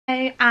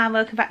Hello and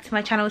welcome back to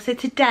my channel. So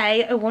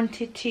today I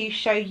wanted to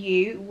show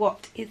you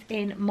what is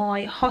in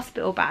my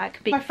hospital bag.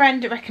 My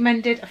friend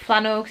recommended a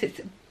flannel because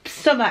it's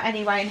summer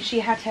anyway, and she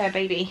had her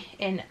baby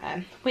in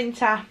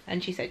winter,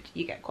 and she said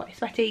you get quite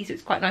sweaty, so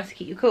it's quite nice to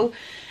keep you cool.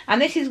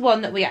 And this is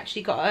one that we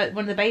actually got at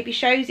one of the baby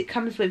shows. It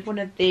comes with one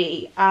of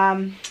the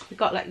we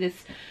got like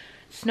this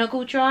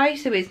snuggle dry,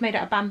 so it's made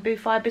out of bamboo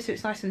fibre, so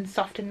it's nice and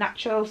soft and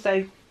natural.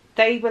 So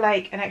they were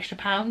like an extra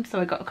 £1, so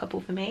I got a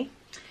couple for me.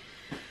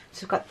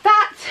 So I've got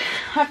that.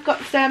 I've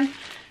got some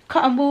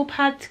cotton wool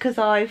pads because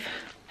I've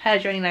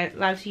heard you're only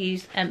allowed to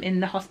use in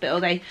the hospital.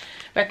 They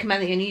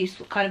recommend that you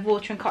use kind of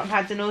water and cotton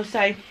pads. And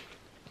also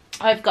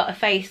I've got a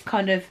face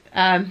kind of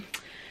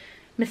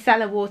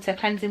micellar water,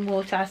 cleansing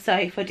water, so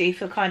if I do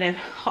feel kind of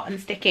hot and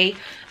sticky,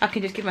 I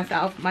can just give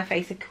my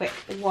face a quick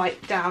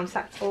wipe down, so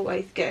that's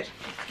always good.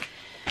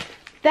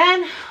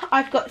 Then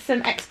I've got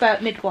some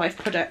Expert Midwife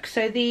products.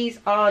 So these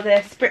are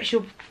the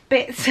Spiritual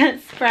Bits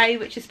spray,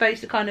 which is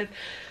supposed to kind of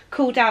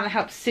cool down and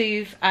help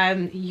soothe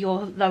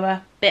your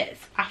lower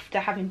bits after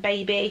having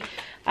baby.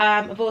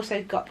 I've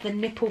also got the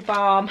nipple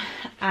balm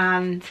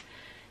and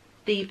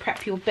the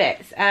Prep Your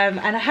Bits, and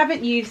I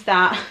haven't used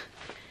that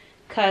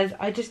because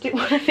I just didn't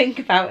want to think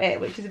about it,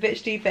 which is a bit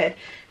stupid.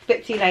 It's a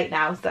bit too late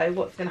now, so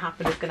what's going to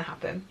happen is going to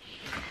happen.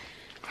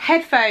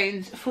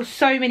 Headphones for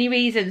so many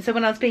reasons. So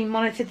when I was being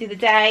monitored the other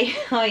day,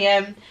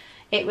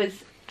 it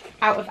was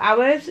out of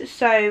hours,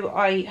 so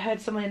I heard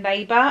someone in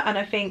labour, and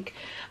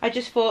I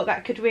just thought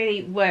that could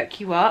really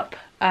work you up.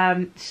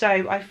 So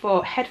I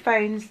thought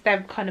headphones,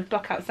 they're kind of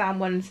block out sound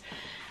ones,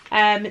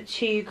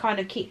 to kind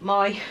of keep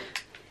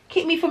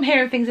me from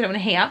hearing things I don't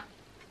want to hear.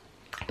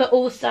 But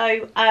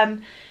also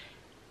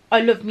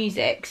I love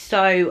music,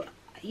 so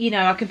you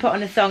know, I can put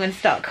on a song and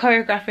start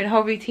choreographing a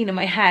whole routine in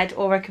my head,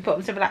 or I can put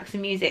on some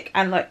relaxing music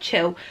and like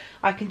chill.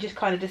 I can just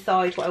kind of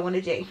decide what I want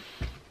to do.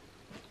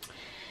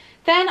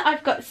 Then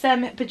I've got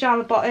some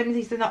pyjama bottoms.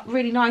 These are not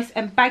really nice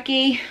and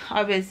baggy.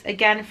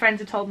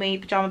 Friends have told me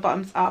pyjama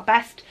bottoms are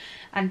best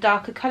and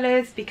darker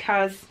colours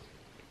because,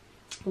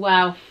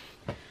 well,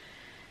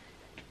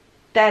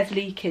 there's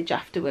leakage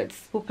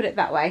afterwards, we'll put it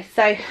that way.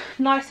 So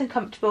nice and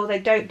comfortable, they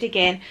don't dig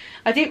in.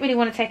 I didn't really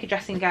want to take a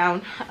dressing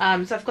gown,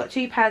 so I've got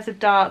 2 pairs of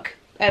dark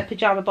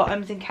pyjama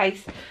bottoms in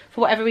case for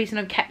whatever reason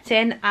I'm kept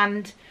in,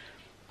 and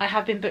I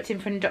have been booked in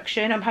for an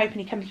induction. I'm hoping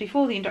he comes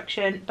before the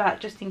induction, but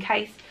just in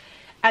case.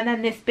 And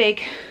then this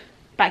big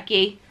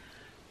baggy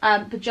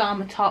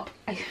pyjama top.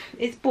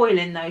 It's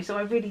boiling though, so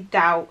I really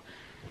doubt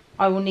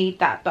I will need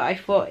that, but I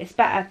thought it's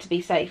better to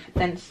be safe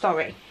than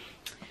sorry.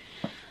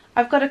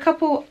 I've got a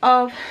couple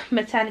of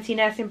maternity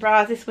nursing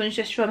bras. This one's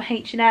just from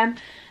H&M,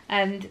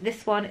 and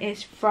this one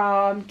is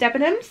from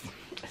Debenhams.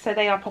 So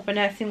they are proper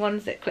nursing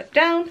ones that clip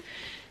down.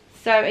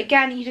 So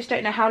again, you just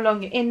don't know how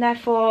long you're in there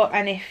for,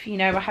 and if, you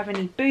know, I have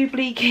any boob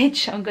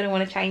leakage, I'm going to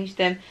want to change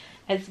them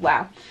as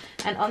well.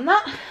 And on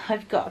that,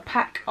 I've got a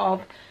pack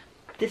of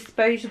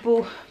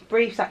disposable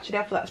briefs. Actually,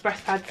 I thought that's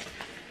breast pads.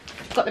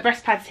 I've got the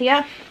breast pads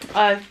here.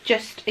 I've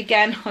just,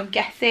 again, I'm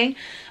guessing,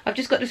 I've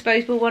just got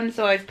disposable ones,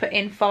 so I've put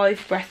in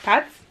 5 breast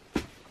pads.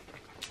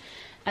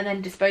 And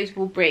then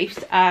disposable briefs.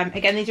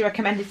 Again, these are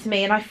recommended to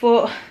me, and I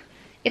thought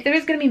if there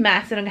is going to be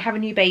mess and I'm going to have a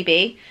new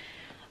baby,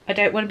 I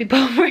don't want to be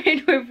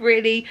bothering with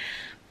really,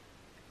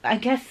 I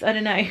guess, I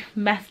don't know,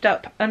 messed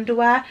up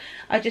underwear.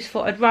 I just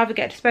thought I'd rather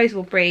get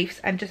disposable briefs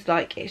and just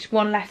like, it's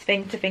one less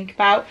thing to think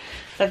about.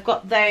 So I've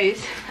got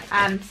those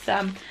and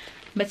some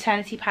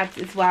maternity pads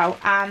as well,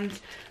 and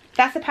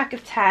that's a pack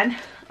of 10.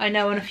 I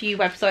know on a few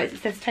websites it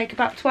says take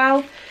about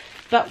 12,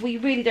 but we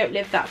really don't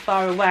live that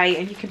far away,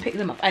 and you can pick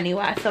them up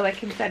anywhere, so I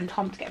can send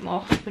Tom to get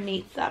more if he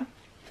needs them.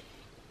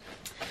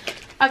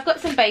 I've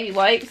got some baby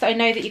wipes. I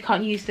know that you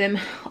can't use them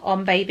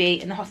on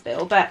baby in the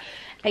hospital, but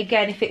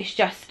again, if it's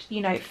just, you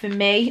know, for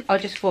me, I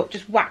just thought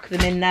just whack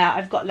them in there.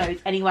 I've got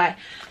loads anyway,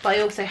 but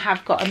I also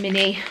have got a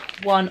mini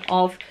one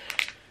of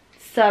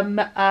some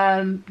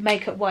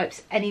makeup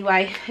wipes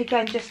anyway,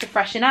 again, just to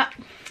freshen up.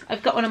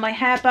 I've got one of my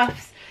hair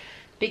buffs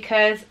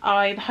because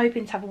I'm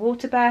hoping to have a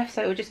water bath,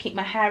 so it will just keep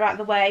my hair out of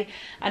the way,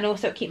 and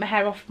also keep my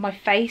hair off my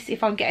face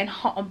if I'm getting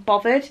hot and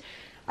bothered.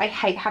 I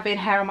hate having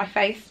hair on my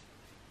face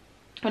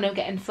when I'm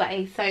getting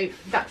sweaty, so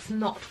that's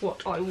not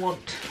what I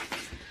want.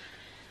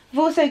 I've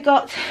also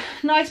got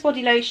nice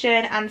body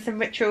lotion and some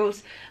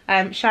Rituals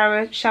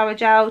shower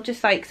gel,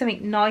 just like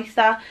something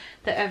nicer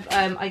that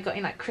I got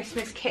in like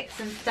Christmas kits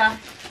and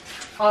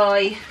stuff.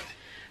 I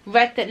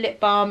read that lip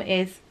balm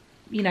is,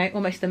 you know,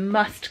 almost a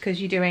must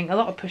because you're doing a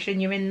lot of pushing,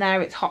 you're in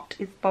there, it's hot,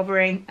 it's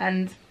bothering,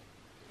 and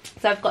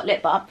so I've got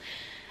lip balm,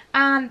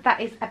 and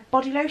that is a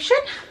body lotion.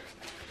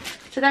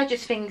 So they're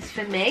just things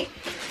for me.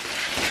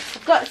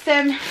 I've got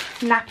some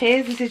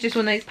nappies. This is just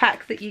one of those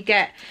packs that you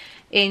get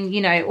in,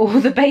 you know, all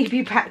the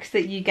baby packs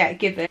that you get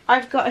given.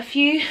 I've got a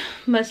few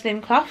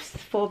muslin cloths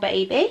for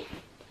baby.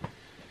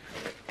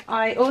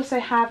 I also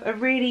have a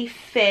really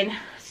thin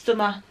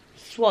summer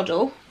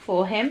swaddle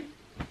for him.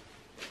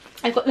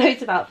 I've got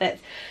loads of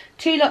outfits.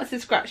 2 lots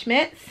of scratch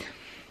mitts.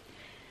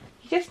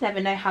 You just never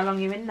know how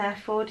long you're in there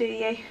for, do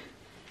you?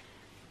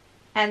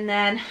 And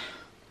then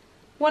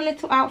one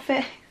little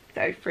outfit.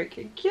 So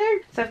freaking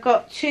cute. So I've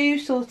got 2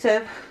 sort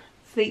of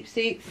sleep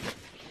suits,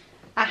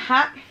 a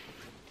hat,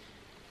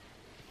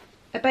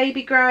 a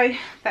baby grow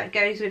that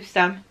goes with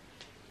some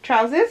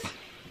trousers,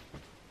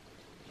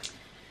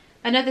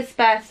 another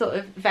spare sort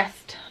of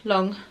vest,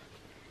 long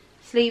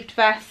sleeved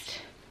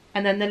vest,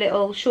 and then the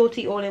little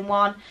shorty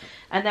all-in-one,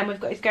 and then we've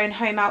got his going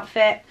home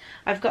outfit.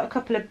 I've got a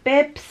couple of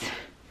bibs,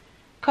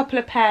 a couple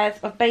of pairs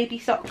of baby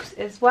socks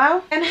as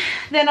well, and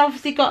then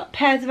obviously got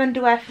pairs of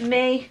underwear for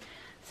me,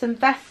 some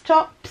vest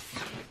tops,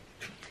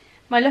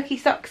 my lucky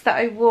socks that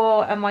I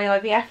wore on my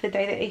IVF the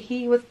day that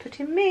he was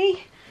putting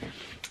me.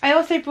 I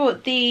also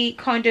brought the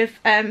kind of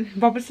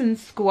Robertson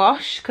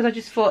squash because I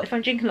just thought if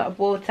I'm drinking a lot of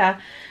water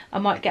I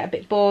might get a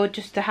bit bored,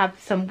 just to have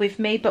some with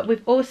me. But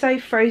we've also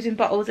frozen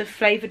bottles of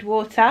flavoured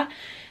water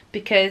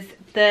because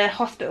the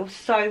hospital's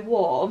so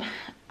warm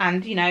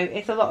and, you know,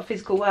 it's a lot of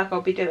physical work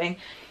I'll be doing.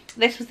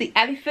 This was the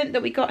elephant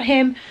that we got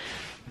him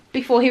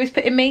before he was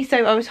putting me,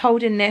 so I was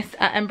holding this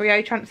at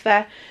embryo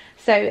transfer,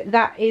 so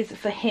that is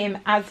for him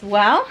as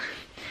well.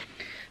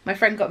 My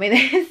friend got me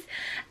this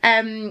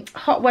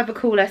hot weather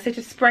cooler, so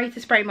to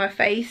spray my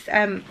face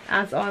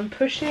as I'm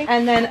pushing,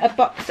 and then a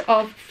box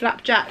of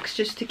flapjacks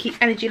just to keep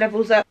energy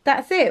levels up.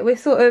 That's it, we're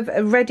sort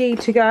of ready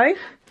to go. I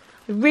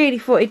really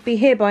thought he'd be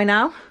here by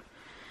now,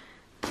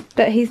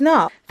 but he's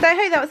not. So I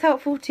hope that was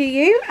helpful to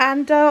you,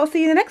 and I'll see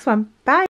you in the next one. Bye.